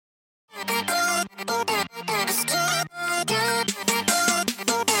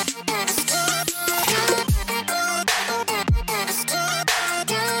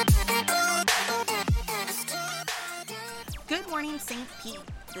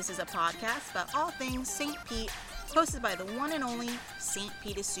This is a podcast about all things St. Pete, hosted by the one and only St.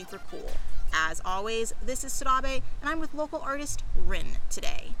 Pete is Super Cool. As always, this is Sarabe, and I'm with local artist Rin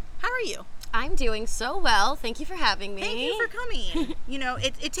today. How are you? I'm doing so well. Thank you for having me. Thank you for coming. You know,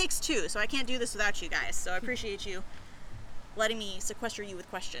 it takes two, so I can't do this without you guys. So I appreciate you letting me sequester you with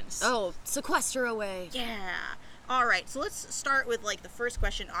questions. Oh, sequester away. Yeah. All right, so let's start with like the first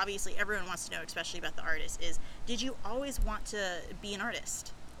question. Obviously, everyone wants to know, especially about the artist, is did you always want to be an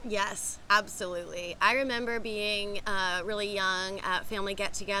artist? Yes, absolutely. I remember being really young at family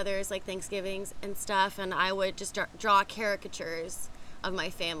get-togethers, like Thanksgivings and stuff, and I would just draw caricatures of my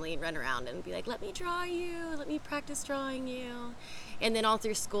family and run around and be like, let me draw you, let me practice drawing you. And then all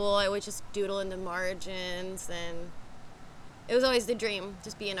through school, I would just doodle in the margins, and it was always the dream,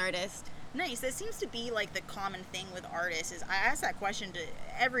 just be an artist. Nice. That seems to be like the common thing with artists. Is I ask that question to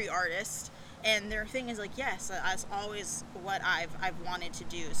every artist, and their thing is like, yes, that's always what I've wanted to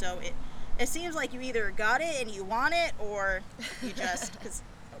do. So it seems like you either got it and you want it, or you just, because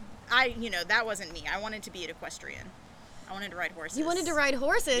that wasn't me. I wanted to be an equestrian. I wanted to ride horses. You wanted to ride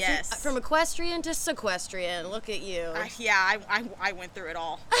horses? Yes. From equestrian to sequestrian. Look at you. I went through it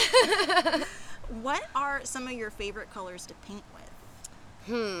all. What are some of your favorite colors to paint with?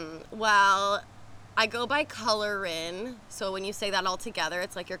 Well, I go by color in. So when you say that all together,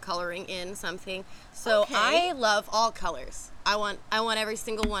 it's like you're coloring in something. So Okay. I love all colors. I want every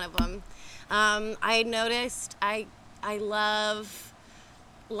single one of them. I noticed I love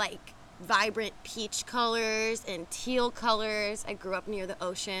like vibrant peach colors and teal colors. I grew up near the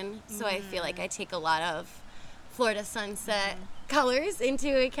ocean, so I feel like I take a lot of Florida sunset colors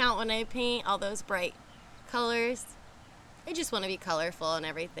into account when I paint, all those bright colors. I just want to be colorful and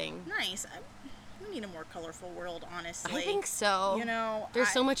everything. Nice. We need a more colorful world, honestly. I think so. You know, there's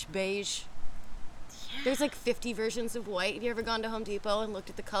so much beige. Yeah. There's like 50 versions of white. Have you ever gone to Home Depot and looked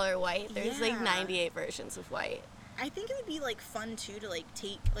at the color white? There's like Yeah. 98 versions of white. I think it would be like fun too to like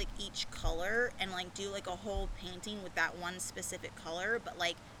take like each color and like do like a whole painting with that one specific color, but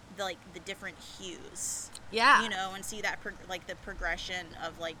like the different hues. Yeah. You know, and see that like the progression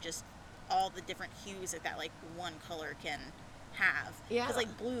of like just all the different hues that like one color can have. Yeah. Because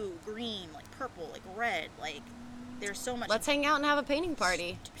like blue, green, like purple, like red, like there's so much. Let's hang out and have a painting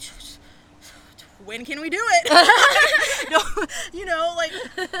party. When can we do it? No, you know, like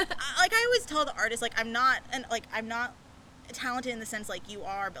I always tell the artists, like I'm not talented in the sense like you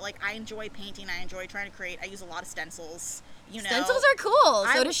are, but like I enjoy painting. I enjoy trying to create. I use a lot of stencils. You know, Stencils are cool. So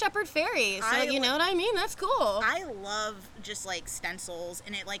I- does Shepherd Fairy. So I you know what I mean? That's cool. I love just like stencils,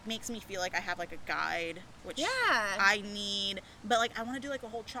 and it like makes me feel like I have like a guide, which Yeah. I need. But like I want to do like a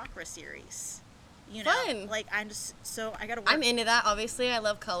whole chakra series. You know, Fun. like I gotta work. I'm into that. Obviously, I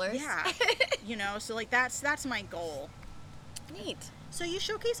love colors. Yeah. You know, so like that's my goal. Neat. So you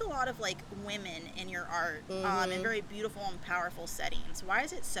showcase a lot of like women in your art in very beautiful and powerful settings. Why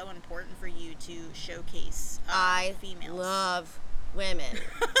is it so important for you to showcase I females? love women.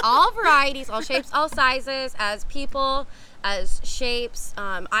 All varieties, all shapes, all sizes, as people, as shapes.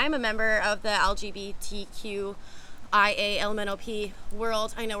 I'm a member of the LGBTQIA LMNOP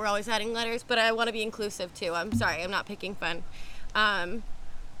world. I know we're always adding letters, but I want to be inclusive too. I'm sorry, I'm not picking fun.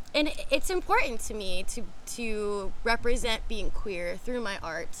 And it's important to me to represent being queer through my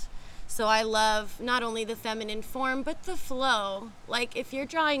art. So I love not only the feminine form, but the flow. Like, if you're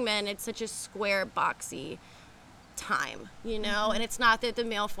drawing men, it's such a square, boxy time, you know? And it's not that the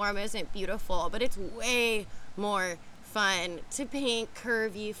male form isn't beautiful, but it's way more fun to paint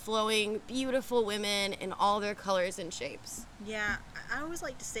curvy, flowing, beautiful women in all their colors and shapes. Yeah, I always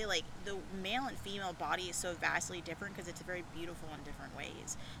like to say like the male and female body is so vastly different because it's very beautiful in different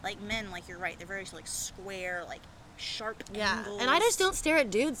ways. Like men, like you're right, they're very like square, like sharp angles. And I just don't stare at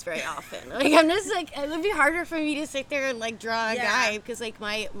dudes very often. Like, I'm just like, it would be harder for me to sit there and like draw a guy because like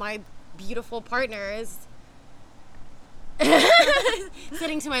my beautiful partner is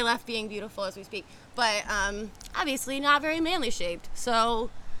sitting to my left being beautiful as we speak, but obviously not very manly shaped. So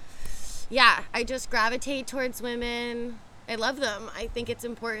yeah, I just gravitate towards women. I love them. I think it's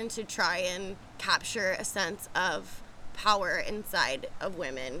important to try and capture a sense of power inside of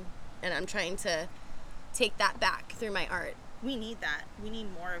women, and I'm trying to take that back through my art. We need that. We need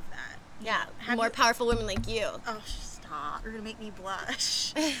more of that. Yeah, Have more you- powerful women like you. Oh, stop. You're gonna make me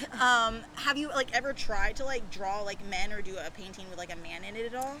blush. Have you like ever tried to like draw like men or do a painting with like a man in it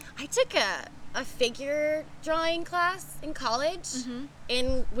at all? I took a figure drawing class in college,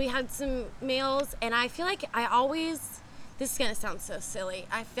 and we had some males, and I feel like I always, this is gonna sound so silly,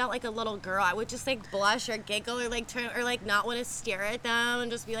 I felt like a little girl. I would just like blush or giggle or like turn or like not want to stare at them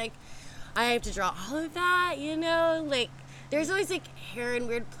and just be like, I have to draw all of that, you know, like There's always like hair in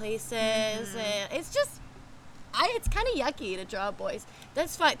weird places, and it's just, it's kind of yucky to draw boys.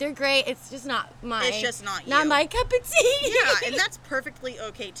 That's fine. They're great. It's just not my. It's just not Not you. my cup of tea. Yeah, and that's perfectly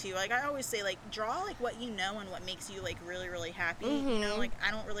okay too. Like I always say, like draw like what you know and what makes you like really, really happy. You know, like I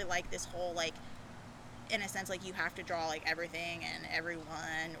don't really like this whole like, in a sense, like you have to draw like everything and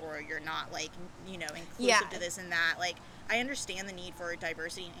everyone, or you're not like, you know, inclusive to this and that. Like I understand the need for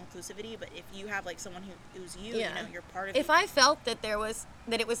diversity and inclusivity, but if you have like someone who's you, you know, you're part of. If I felt that it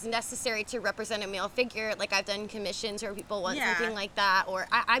was necessary to represent a male figure, like I've done commissions where people want something like that, or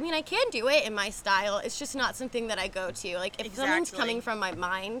I mean I can do it in my style. It's just not something that I go to. Like if something's coming from my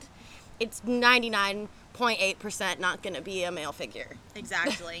mind, it's 99.8% not going to be a male figure.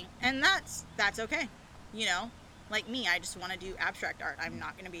 Exactly. And that's okay. You know, like me, I just want to do abstract art. I'm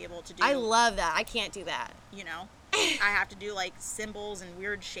not going to be able to do. I love that. I can't do that. You know, I have to do like symbols and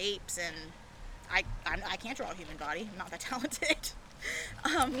weird shapes, and I can't draw a human body. I'm not that talented.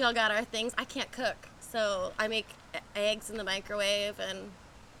 We all got our things. I can't cook, so I make eggs in the microwave, and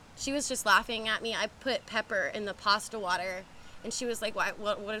she was just laughing at me. I put pepper in the pasta water, and she was like,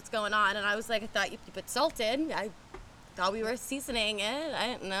 what is going on? And I was like, I thought you put salt in. I thought we were seasoning it. I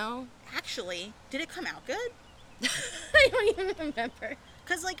didn't know. Actually, did it come out good? I don't even remember.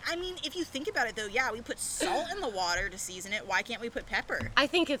 Because, like, I mean, if you think about it, though, yeah, we put salt in the water to season it. Why can't we put pepper? I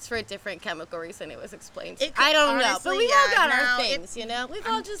think it's for a different chemical reason. It was explained. I don't know, but we've all got our things, you know. We've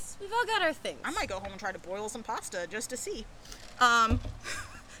all got our things. I might go home and try to boil some pasta just to see.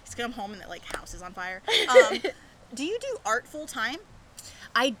 Just come home and like house is on fire. Do you do art full time?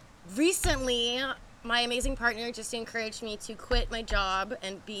 I recently. My amazing partner just encouraged me to quit my job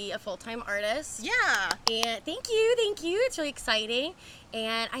and be a full-time artist. Yeah. And thank you. It's really exciting.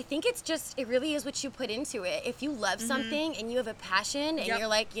 And I think it really is what you put into it. If you love something and you have a passion and you're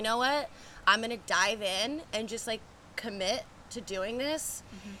like, you know what, I'm going to dive in and just like commit to doing this.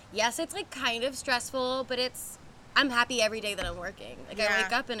 Yes, it's like kind of stressful, but I'm happy every day that I'm working. Like I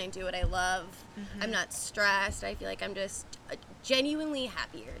wake up and I do what I love. I'm not stressed. I feel like I'm just genuinely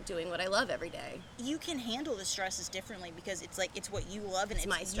happier doing what I love every day. You can handle the stresses differently because it's like it's what you love and it's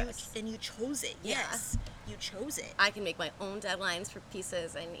my stress. And you chose it. Yeah. Yes. You chose it. I can make my own deadlines for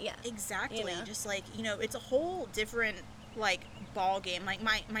pieces and Exactly. You know? Just like, you know, it's a whole different like ball game. Like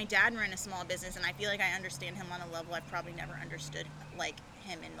my dad ran a small business and I feel like I understand him on a level I've probably never understood like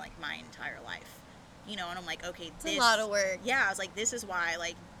him in like my entire life. You know, and I'm like, okay, it's a lot of work. Yeah, I was like, this is why,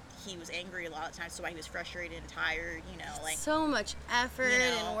 like, he was angry a lot of times, so why he was frustrated and tired, you know, like. So much effort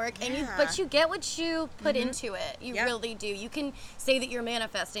and work, but you get what you put into it. You really do. You can say that you're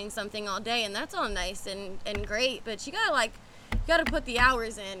manifesting something all day, and that's all nice and great, but you gotta put the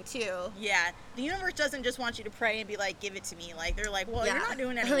hours in, too. Yeah. The universe doesn't just want you to pray and be like, give it to me. Like, they're like, well, you're not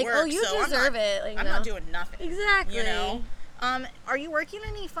doing any like, work, oh, you so deserve it. Like, I'm not doing nothing. Exactly. You know? Are you working on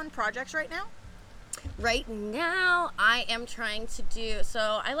any fun projects right now? Right now, I am trying to do,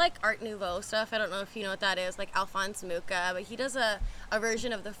 so I like Art Nouveau stuff. I don't know if you know what that is, like Alphonse Mucha, but he does a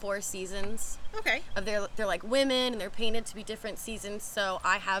version of the 4 seasons. Okay. Of they're like women, and they're painted to be different seasons. So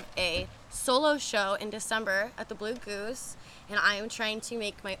I have a solo show in December at the Blue Goose, and I am trying to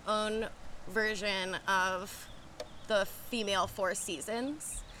make my own version of the female 4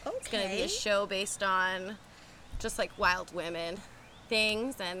 seasons. Okay. It's going to be a show based on just like wild women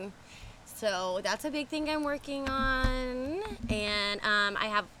things, and so that's a big thing I'm working on. And I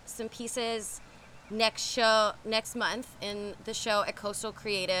have some pieces next month in the show at Coastal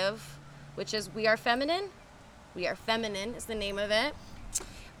Creative, which is We Are Feminine. We Are Feminine is the name of it.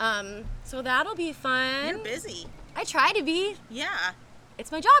 So that'll be fun. You're busy. I try to be. Yeah.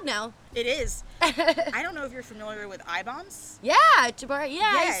 It's my job now. It is. I don't know if you're familiar with iBombs. Yeah, Jabbar.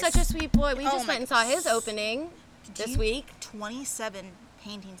 Yeah, yes. He's such a sweet boy. We just went and saw his opening this week. 27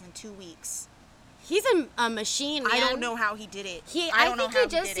 paintings in 2 weeks. He's a machine, man. I don't know how he did it. I think he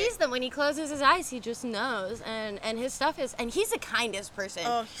just sees them. When he closes his eyes, he just knows. And his stuff is, and he's the kindest person.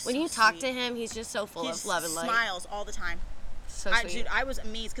 Oh, when you talk to him, he's just so full of love and light. He smiles all the time. So sweet. Dude, I was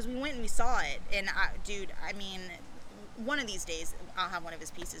amazed because we went and we saw it. And, I mean, one of these days, I'll have one of his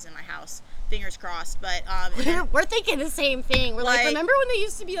pieces in my house. Fingers crossed. But we're thinking the same thing. We're like, remember when they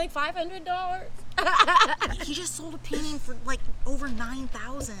used to be like $500? He just sold a painting for like over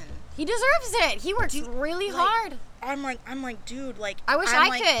 $9,000. He deserves it. He works really hard. I'm like, dude, like. I wish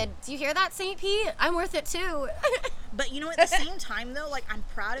I could. Do you hear that, St. Pete? I'm worth it too. But you know, at the same time though, like I'm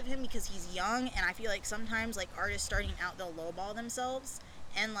proud of him because he's young, and I feel like sometimes like artists starting out, they'll lowball themselves,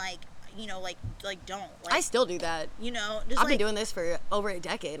 and like, you know, like don't. Like, I still do that. You know, just I've been doing this for over a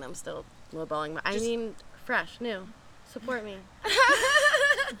decade, and I'm still lowballing. I mean, fresh, new. Support me.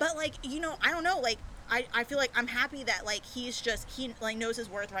 But like, you know, I don't know, like I feel like I'm happy that like he like knows his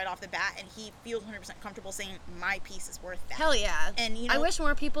worth right off the bat, and he feels 100% comfortable saying my piece is worth that. Hell yeah. And I wish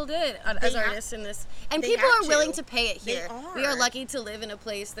more people did as artists in this. And people are willing to pay it here. We are lucky to live in a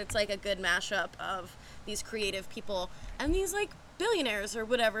place that's like a good mashup of these creative people and these like billionaires or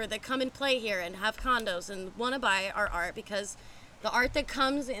whatever that come and play here and have condos and want to buy our art, because the art that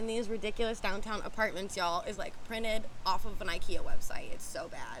comes in these ridiculous downtown apartments, y'all, is like printed off of an IKEA website. It's so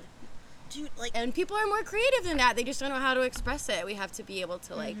bad. Dude, like, and people are more creative than that. They just don't know how to express it. We have to be able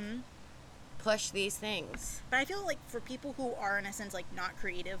to like push these things. But I feel like for people who are in a sense like not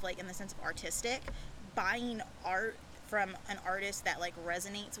creative, like in the sense of artistic, buying art from an artist that like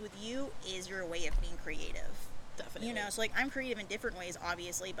resonates with you is your way of being creative. Definitely. You know, so like I'm creative in different ways,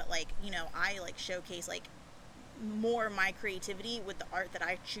 obviously, but like, you know, I like showcase like more my creativity with the art that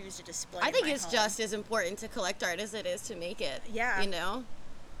I choose to display. I think it's just as important to collect art as it is to make it. Yeah. You know?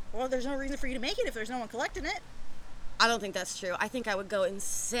 Well, there's no reason for you to make it if there's no one collecting it. I don't think that's true. I think I would go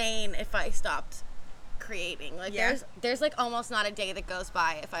insane if I stopped creating. Like there's like almost not a day that goes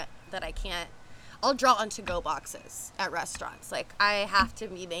by that I can't. I'll draw on to-go boxes at restaurants. Like I have to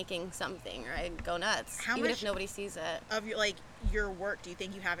be making something, or I'd go nuts. Even if nobody sees it. Of your work do you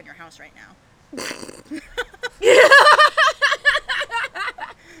think you have in your house right now?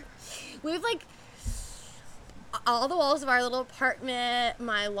 We have like all the walls of our little apartment,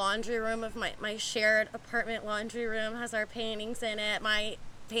 my laundry room of my shared apartment laundry room has our paintings in it. My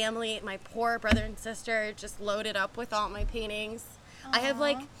family, my poor brother and sister, just loaded up with all my paintings. Aww. I have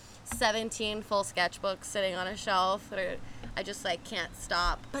like 17 full sketchbooks sitting on a shelf that I just like can't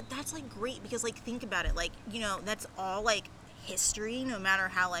stop. But that's like great because like think about it, like, you know, that's all like history, no matter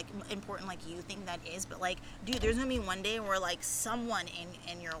how like important like you think that is. But like, dude, there's gonna be one day where like someone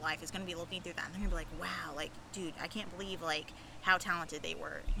in your life is gonna be looking through that and they're gonna be like, wow, like, dude, I can't believe like how talented they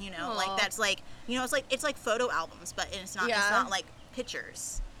were, you know. Aww. Like that's like, you know, it's like photo albums, but it's not like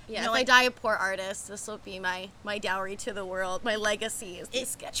pictures. Yeah, you know, if I die a poor artist, this will be my dowry to the world. My legacy is the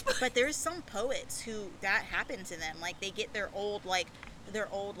sketchbook. But there's some poets who that happened to them. Like they get their old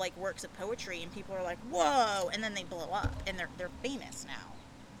works of poetry and people are like, whoa, and then they blow up and they're famous now.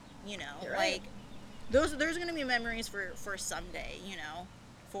 You know, you're right. Like there's gonna be memories for someday, you know,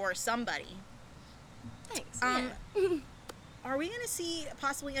 for somebody. Thanks. Yeah. Are we gonna see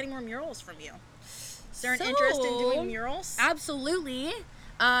possibly any more murals from you? Is there an interest in doing murals? Absolutely.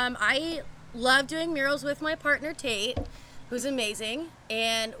 I love doing murals with my partner Tate, who's amazing,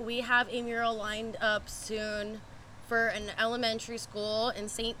 and we have a mural lined up soon for an elementary school in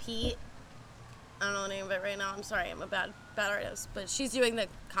St. Pete. I don't know the name of it right now. I'm sorry, I'm a bad artist, but she's doing the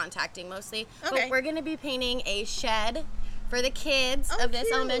contacting mostly. Okay. But we're going to be painting a shed for the kids of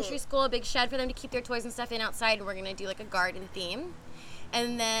this elementary school, a big shed for them to keep their toys and stuff in outside, and we're going to do like a garden theme.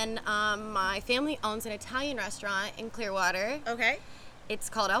 And then my family owns an Italian restaurant in Clearwater. Okay. It's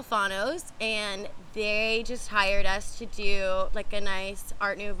called Alfano's, and they just hired us to do like a nice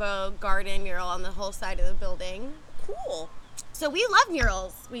Art Nouveau garden mural on the whole side of the building. Cool. So we love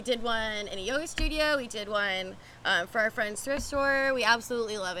murals. We did one in a yoga studio. We did one for our friend's thrift store. We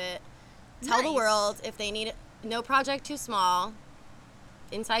absolutely love it. Tell the world if they need it. No project too small.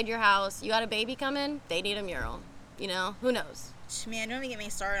 Inside your house, you got a baby coming, they need a mural. You know, who knows? Man, don't even get me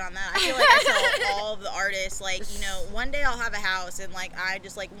started on that. I feel like I tell all of the artists, like, you know, one day I'll have a house and, like, I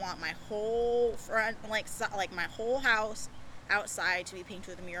just, like, want my whole front, like my whole house outside to be painted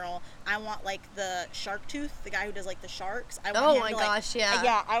with a mural. I want, like, the Shark Tooth, the guy who does, like, the sharks. I want him to, gosh, like, yeah.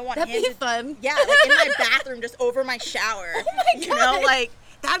 Yeah, I want That'd him be to, fun. Yeah, like, in my bathroom, just over my shower. Oh, my God. You know, like,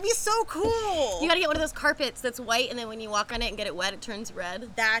 that'd be so cool. You gotta get one of those carpets that's white, and then when you walk on it and get it wet, it turns red.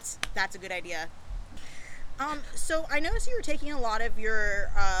 That's a good idea. So I noticed you were taking a lot of your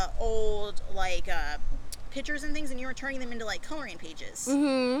old like pictures and things, and you were turning them into like coloring pages.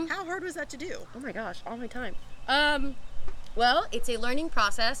 Mm-hmm. How hard was that to do? Oh my gosh, all my time. Well, it's a learning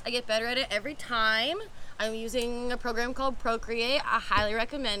process. I get better at it every time. I'm using a program called Procreate. I highly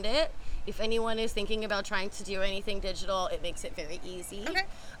recommend it. If anyone is thinking about trying to do anything digital, it makes it very easy. Okay.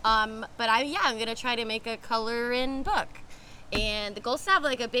 But I'm gonna try to make a coloring book, and the goal is to have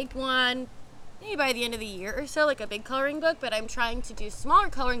like a big one. Maybe by the end of the year or so, like a big coloring book, but I'm trying to do smaller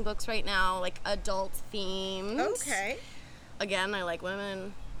coloring books right now, like adult themed. Okay. Again, I like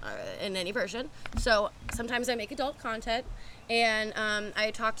women in any version. So sometimes I make adult content, and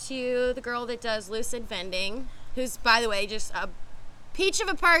I talked to the girl that does Lucid Vending, who's, by the way, just a peach of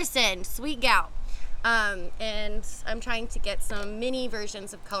a person, sweet gal. And I'm trying to get some mini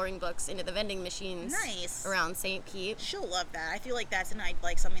versions of coloring books into the vending machines Nice. around St. Pete. She'll love that. I feel like that's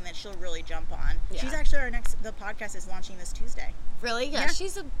like something that she'll really jump on. Yeah. She's actually the podcast is launching this Tuesday. Really? Yeah.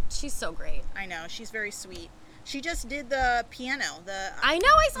 She's so great. I know. She's very sweet. She just did the piano. I know.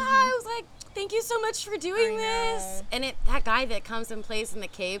 I saw. I was like, thank you so much for doing I this. know. And that guy that comes and plays in the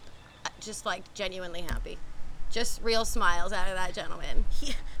Cape, just like genuinely happy. Just real smiles out of that gentleman.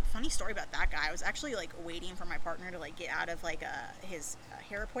 Funny story about that guy. I was actually like waiting for my partner to like get out of like his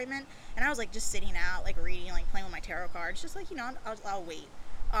hair appointment, and I was like just sitting out like reading, like playing with my tarot cards, just like, you know, I'll wait.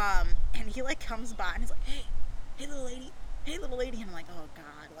 And he like comes by and he's like, hey little lady, and I'm like, oh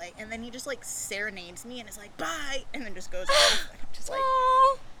god, like, and then he just like serenades me and is like, bye, and then just goes off. I'm just like,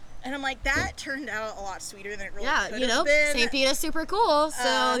 Aww. and I'm like, that turned out a lot sweeter than it really Yeah, could you know, have been. St. Pete is super cool,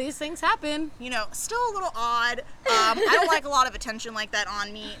 so these things happen. You know, still a little odd. I don't like a lot of attention like that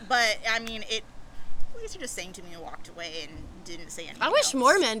on me, but I mean, at least he just sang to me and walked away and didn't say anything I wish else.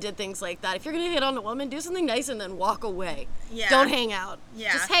 more men did things like that. If you're gonna hit on a woman, do something nice and then walk away. Yeah. Don't hang out.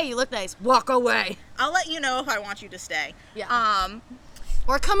 Yeah. Just, hey, you look nice. Walk away. I'll let you know if I want you to stay. Yeah.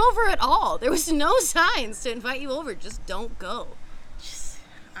 Or come over at all. There was no signs to invite you over. Just don't go.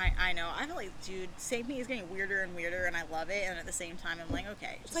 I know. I feel like, dude, St. Pete is getting weirder and weirder, and I love it. And at the same time, I'm like,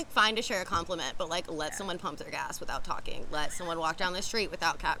 okay. It's like fine to share a compliment, but like let someone pump their gas without talking. Let someone walk down the street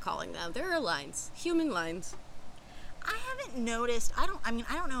without catcalling them. There are lines, human lines. I haven't noticed. I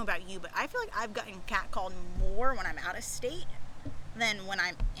don't know about you, but I feel like I've gotten catcalled more when I'm out of state than when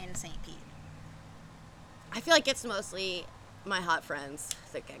I'm in St. Pete. I feel like it's mostly my hot friends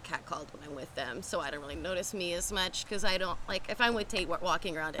that get catcalled when I'm with them, so I don't really notice me as much because I don't, like, if I'm with Tate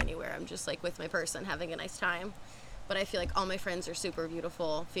walking around anywhere, I'm just like with my person having a nice time. But I feel like all my friends are super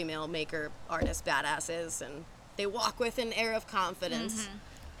beautiful female maker artist badasses, and they walk with an air of confidence. Mm-hmm.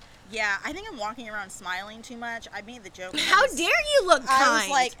 Yeah, I think I'm walking around smiling too much. I made the joke. How dare you look kind? I was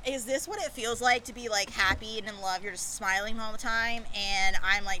like, is this what it feels like to be like happy and in love? You're just smiling all the time. And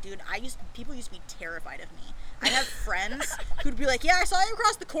I'm like, dude, people used to be terrified of me. I have friends who'd be like, yeah, I saw you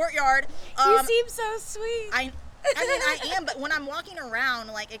across the courtyard. You seem so sweet. I mean, I am, but when I'm walking around,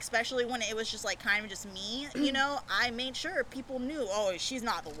 like, especially when it was just like kind of just me, you know, I made sure people knew, oh, she's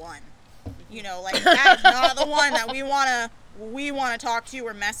not the one. You know, like, that's not the one that we want to talk to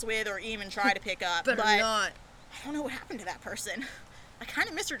or mess with or even try to pick up. But not. not. I don't know what happened to that person. I kind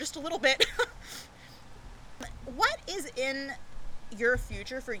of miss her just a little bit. What is in your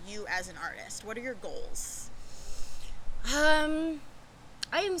future for you as an artist? What are your goals? I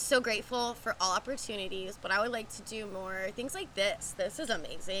am so grateful for all opportunities, but I would like to do more things like this. This is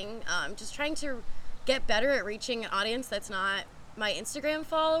amazing. Just trying to get better at reaching an audience that's not my Instagram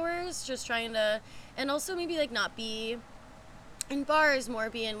followers, just trying to, and also maybe like not be in bars, more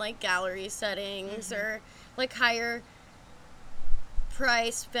be in like gallery settings or like higher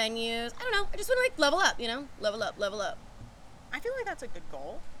price venues. I don't know. I just want to like level up, you know, level up. I feel like that's a good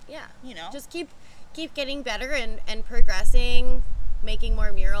goal. Yeah. You know, Just keep getting better and progressing, making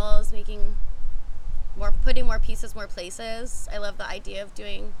more murals, putting more pieces more places. I love the idea of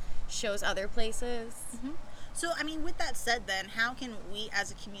doing shows other places. Mm-hmm. So, I mean, with that said then, how can we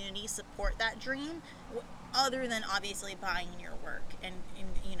as a community support that dream other than obviously buying your work and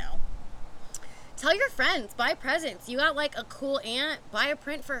you know? Tell your friends, buy presents. You got like a cool aunt, buy a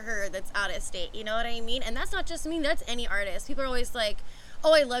print for her that's out of state. You know what I mean? And that's not just me, that's any artist. People are always like,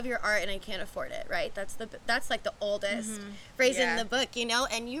 oh, I love your art and I can't afford it, right? That's like the oldest phrase in the book, you know?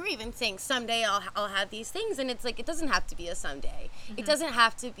 And you're even saying someday I'll have these things, and it's like, it doesn't have to be a someday. It doesn't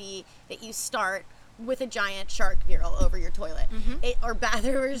have to be that you start with a giant shark mural over your toilet or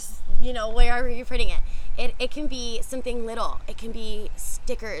bathrooms, you know, wherever you're putting it. It can be something little. It can be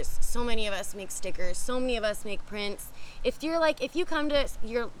stickers. So many of us make stickers. So many of us make prints. If you come to,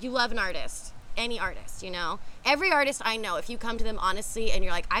 you love an artist, any artist, you know, every artist I know, if you come to them honestly and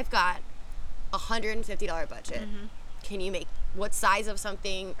you're like, I've got $150 budget. Can you make, what size of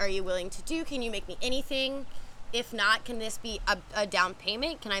something are you willing to do? Can you make me anything? If not, can this be a down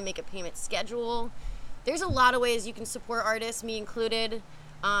payment? Can I make a payment schedule? There's a lot of ways you can support artists, me included.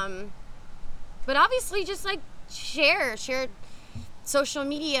 But obviously just like share social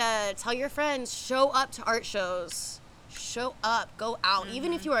media, tell your friends, show up to art shows, show up, go out.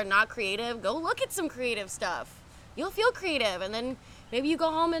 Even if you are not creative, go look at some creative stuff. You'll feel creative, and then maybe you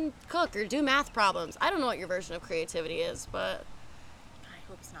go home and cook or do math problems. I don't know what your version of creativity is, but I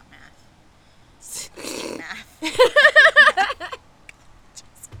hope it's not math. Math.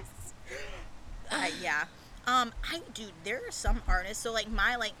 Yeah. Dude, there are some artists. So like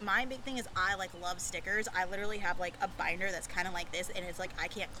my big thing is I love stickers. I literally have like a binder that's kind of like this, and it's like I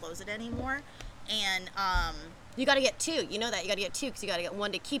can't close it anymore. And You got to get two. You know that. You got to get two because you got to get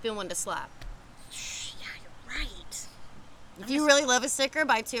one to keep and one to slap. yeah, you're right. If you really love a sticker,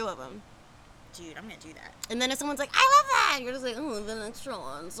 buy two of them. Dude, I'm gonna do that. And then if someone's like, I love that, you're just like, oh, the extra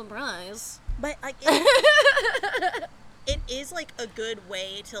one, surprise. But like, it is like a good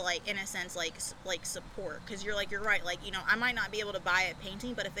way to like, in a sense, like support, because you're right. Like, you know, I might not be able to buy a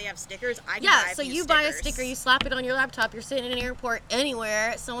painting, but if they have stickers, I can buy Yeah, a so few you stickers. buy a sticker, you slap it on your laptop, you're sitting in an airport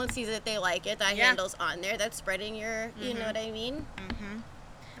anywhere, someone sees it, they like it, that handle's on there, that's spreading your, you know what I mean? Mm-hmm.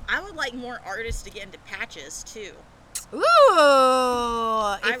 I would like more artists to get into patches too.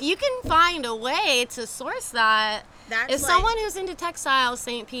 Ooh, if you can find a way to source that, That's if like, someone who's into textiles,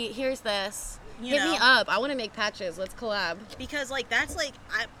 St. Pete, here's this. You Hit me know? up. I want to make patches. Let's collab. because like that's like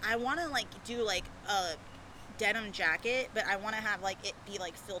I want to like do like a denim jacket, but I want to have like it be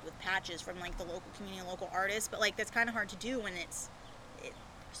like filled with patches from like the local community and local artists, but like that's kind of hard to do when there's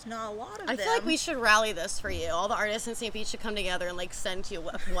not a lot of I them. feel like we should rally this for you. All the artists in St. Pete should come together and like send you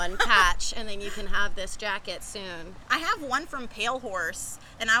one patch, and then you can have this jacket soon. I have one from Pale Horse,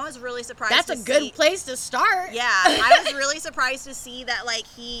 and I was really surprised. That's a good place to start. Yeah, I was really surprised to see that like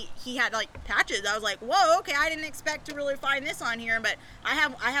he had like patches. I was like, whoa, okay, I didn't expect to really find this on here, but I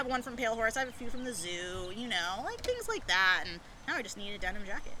have one from Pale Horse. I have a few from the zoo, you know, like things like that. And now I just need a denim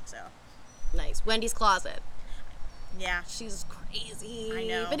jacket. So Nice. Wendy's Closet. yeah, She's crazy. I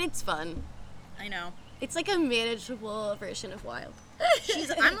know. But it's fun. I know. It's like a manageable version of Wild.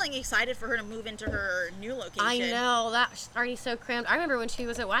 I'm like excited for her to move into her new location. I know, that's already so crammed. I remember when she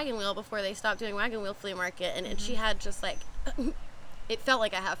was at Wagon Wheel before they stopped doing Wagon Wheel Flea Market, and she had just like, it felt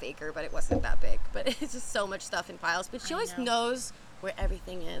like a half acre, but it wasn't that big. But it's just so much stuff in piles. But she always knows where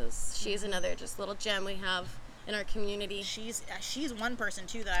everything is. She's another just little gem we have in our community. She's one person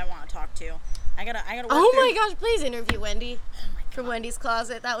too that I want to talk to. I gotta work Oh through- my gosh, please interview Wendy Oh my from Wendy's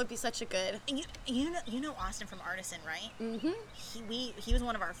Closet. That would be such a good. And you know Austin from Artisan, right? Mm-hmm. He was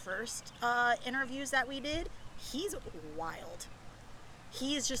one of our first interviews that we did. He's wild.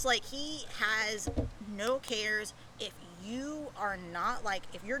 He's just like, he has no cares. If you are not like,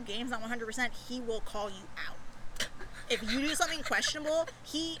 if your game's not 100%, he will call you out. If you do something questionable,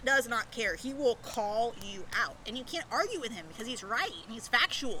 he does not care. He will call you out, and you can't argue with him because he's right and he's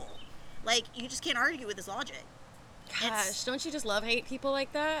factual. Like, you just can't argue with his logic. Gosh, don't you just love hate people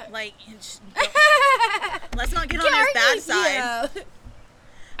like that? Like, let's not get on his bad side. Leo.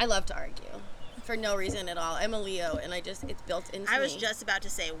 I love to argue for no reason at all. I'm a Leo, and it's built into me. I was just about to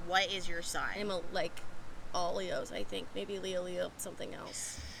say, what is your sign? I'm all Leos, I think. Maybe Leo, something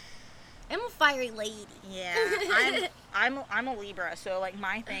else. I'm a fiery lady. Yeah, I'm a Libra, so like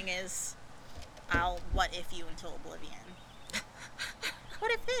my thing is, I'll what if you until oblivion.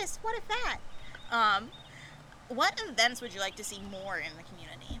 What if this? What if that? What events would you like to see more in the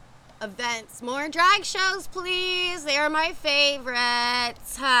community? Events, more drag shows, please. They are my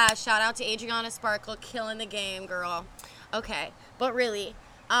favorites. Shout out to Adriana Sparkle, killing the game, girl. Okay, but really,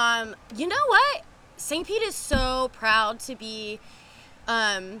 you know what? St. Pete is so proud to be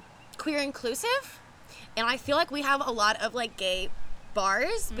queer inclusive, and I feel like we have a lot of like gay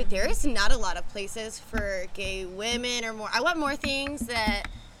bars, but there is not a lot of places for gay women or more. I want more things that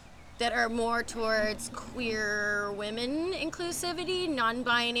are more towards queer women inclusivity,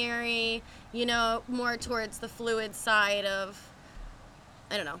 non-binary, you know, more towards the fluid side of,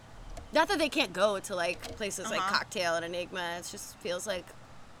 I don't know. Not that they can't go to like places like Cocktail and Enigma. It just feels like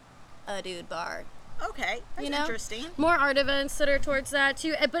a dude bar. Okay, that's You know? interesting. More art events that are towards that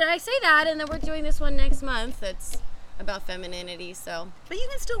too. But I say that, and then we're doing this one next month that's about femininity, so. But you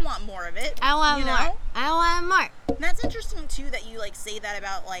can still want more of it. I want you more. know? I want more. And that's interesting too that you like say that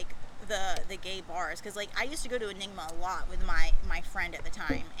about like the gay bars, because like I used to go to Enigma a lot with my friend at the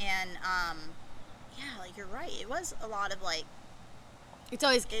time, and yeah, like you're right, it was a lot of like It's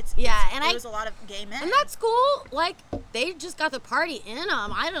always, it was a lot of gay men, and that's cool. Like, they just got the party in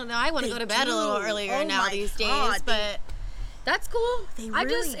them. I don't know. I want to They go to bed a little do. earlier Oh now my these God, days, but that's cool. They I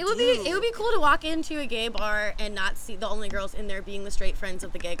just, really it would be cool to walk into a gay bar and not see the only girls in there being the straight friends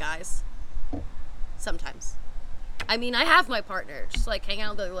of the gay guys. Sometimes. I mean, I have my partner. Just like hang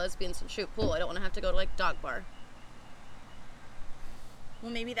out with the lesbians and shoot pool. I don't want to have to go to like dog bar.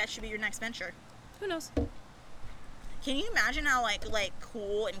 Well, maybe that should be your next venture. Who knows? Can you imagine how like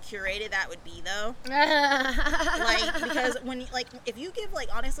cool and curated that would be though? Like, because when like if you give like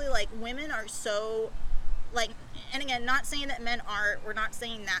honestly like women are so like, and again, not saying that men are, we're not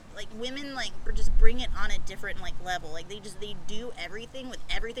saying that, like, women, like, just bring it on a different, like, level. Like, they do everything with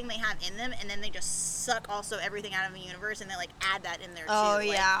everything they have in them, and then they just suck also everything out of the universe, and they, like, add that in there, too. Oh,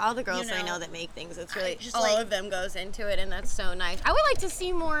 like, yeah, all the girls I know that make things, it's really, just, all like, of them goes into it, and that's so nice. I would like to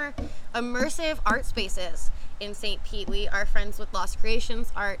see more immersive art spaces in St. Pete. We are friends with Lost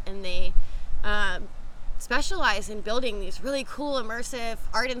Creations Art, and they specialize in building these really cool immersive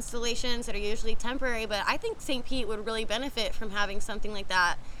art installations that are usually temporary, but I think St. Pete would really benefit from having something like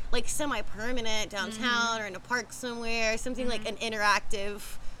that, like semi-permanent downtown or in a park somewhere, something like an interactive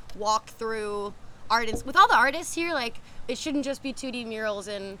walk-through art. With all the artists here, like, it shouldn't just be 2D murals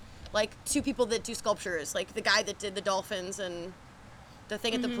and like 2 people that do sculptures, like the guy that did the dolphins and the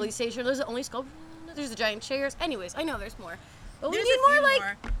thing at the police station. Those are the only sculptures. There's the giant chairs. Anyways, I know there's more. But we need more, like,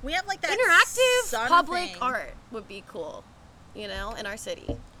 we have, like, that interactive public thing. art would be cool, you know, in our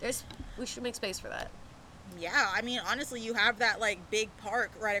city. We should make space for that. Yeah, I mean, honestly, you have that, like, big park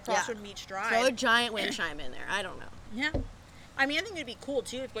right across from Beach Drive. Throw a giant wind chime in there. I don't know. Yeah. I mean, I think it'd be cool,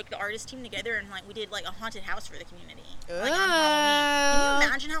 too, if, like, the artists teamed together and, like, we did, like, a haunted house for the community. Like, on Halloween. Can you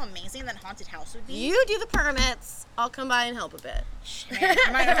imagine how amazing that haunted house would be? You do the permits. I'll come by and help a bit. Man,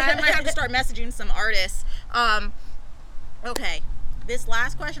 I might have to start messaging some artists. Okay, this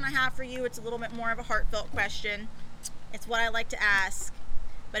last question I have for you, it's a little bit more of a heartfelt question. It's what I like to ask.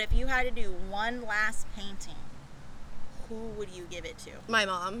 But if you had to do one last painting, who would you give it to? My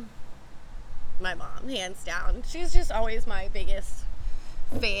mom. My mom, hands down. She's just always my biggest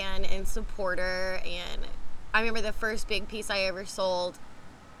fan and supporter. And I remember the first big piece I ever sold,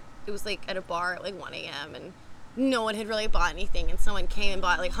 it was like at a bar at like 1 a.m. and no one had really bought anything, and someone came and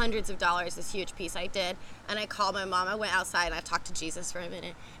bought like hundreds of dollars, this huge piece I did. And I called my mom. I went outside and I talked to Jesus for a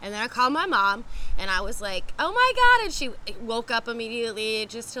minute, and then I called my mom and I was like, oh my God. And she woke up immediately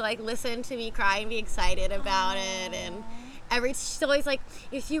just to like listen to me cry and be excited about it. And she's always like,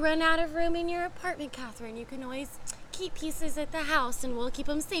 if you run out of room in your apartment, Catherine, you can always keep pieces at the house and we'll keep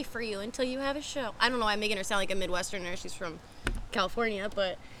them safe for you until you have a show. I don't know why I'm making her sound like a Midwesterner. She's from California,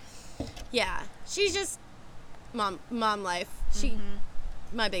 but yeah, she's just mom life. She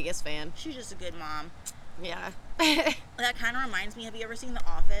my biggest fan. She's just a good mom. Yeah. That kind of reminds me, have you ever seen The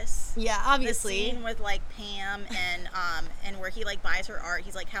Office? Yeah, obviously. The scene with like Pam and where he like buys her art.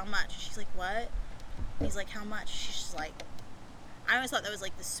 He's like, how much? She's like, what? He's like, how much? She's just like, I always thought that was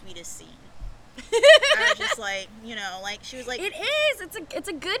like the sweetest scene. I was just like, you know, like she was like, it is. It's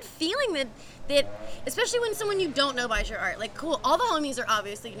a good feeling that especially when someone you don't know buys your art. Like, cool. All the homies are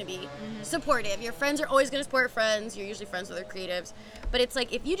obviously going to be supportive. Your friends are always going to support friends. You're usually friends with other creatives. But it's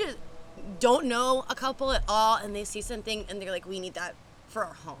like if you just don't know a couple at all and they see something and they're like, we need that for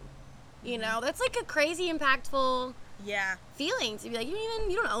our home. You know, that's like a crazy impactful feeling to be like,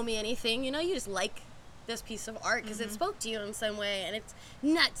 you don't owe me anything. You know, you just like this piece of art because it spoke to you in some way. And it's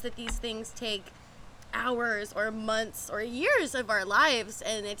nuts that these things take hours or months or years of our lives,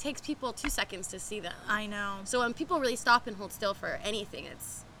 and it takes people 2 seconds to see them. I know. So when people really stop and hold still for anything,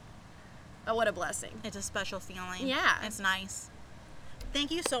 it's what a blessing. It's a special feeling. Yeah. It's nice.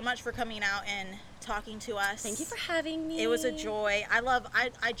 Thank you so much for coming out and talking to us. Thank you for having me. It was a joy.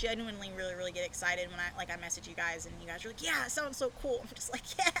 I genuinely really, really get excited when I message you guys and you guys are like, yeah, it sounds so cool. I'm just like,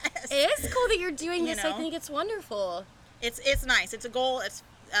 yes. It is cool that you're doing this. know? I think it's wonderful. It's nice. It's a goal. It's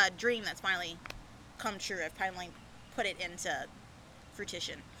a dream that's finally come true. I've finally put it into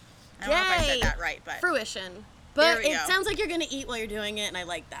fruition. I don't know if I said that right, but fruition. But it go. Sounds like you're gonna eat while you're doing it, and I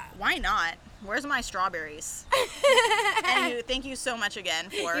like that. Why not? Where's my strawberries? Anywho, thank you so much again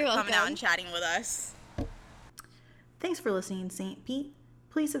for coming out and chatting with us. Thanks for listening, St. Pete.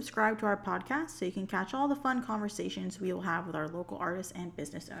 Please subscribe to our podcast so you can catch all the fun conversations we will have with our local artists and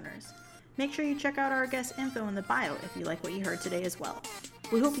business owners. Make sure you check out our guest info in the bio if you like what you heard today as well.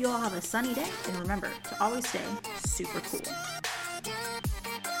 We hope you all have a sunny day, and remember to always stay super cool.